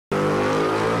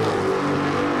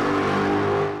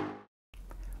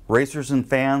Racers and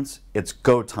fans, it's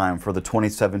go time for the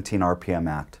 2017 RPM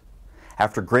Act.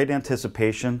 After great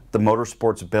anticipation, the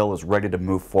Motorsports bill is ready to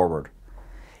move forward.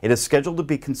 It is scheduled to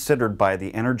be considered by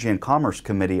the Energy and Commerce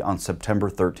Committee on September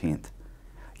 13th.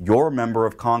 Your member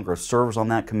of Congress serves on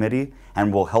that committee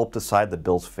and will help decide the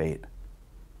bill's fate.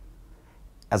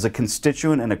 As a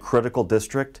constituent in a critical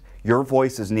district, your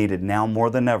voice is needed now more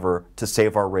than ever to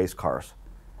save our race cars.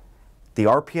 The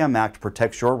RPM Act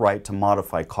protects your right to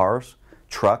modify cars,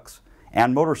 trucks,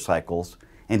 and motorcycles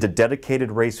into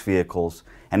dedicated race vehicles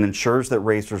and ensures that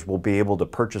racers will be able to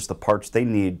purchase the parts they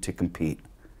need to compete.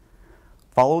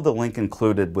 Follow the link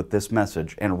included with this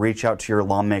message and reach out to your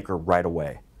lawmaker right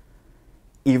away.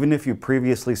 Even if you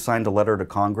previously signed a letter to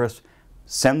Congress,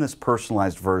 send this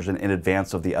personalized version in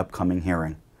advance of the upcoming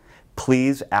hearing.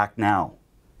 Please act now,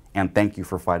 and thank you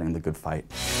for fighting the good fight.